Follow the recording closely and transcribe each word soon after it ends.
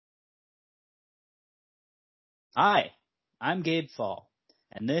Hi, I'm Gabe Fall,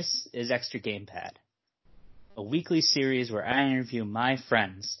 and this is Extra Gamepad, a weekly series where I interview my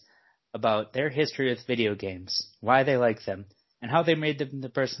friends about their history with video games, why they like them, and how they made them the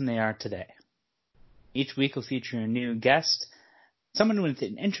person they are today. Each week will feature a new guest, someone with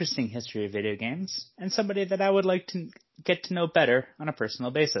an interesting history of video games, and somebody that I would like to get to know better on a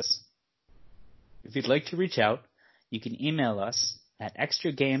personal basis. If you'd like to reach out, you can email us at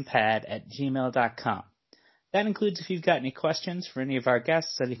extragamepad@gmail.com. That includes if you've got any questions for any of our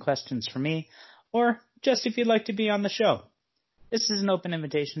guests, any questions for me, or just if you'd like to be on the show. This is an open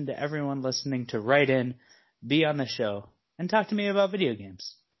invitation to everyone listening to write in, be on the show, and talk to me about video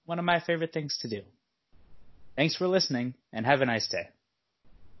games. One of my favorite things to do. Thanks for listening, and have a nice day.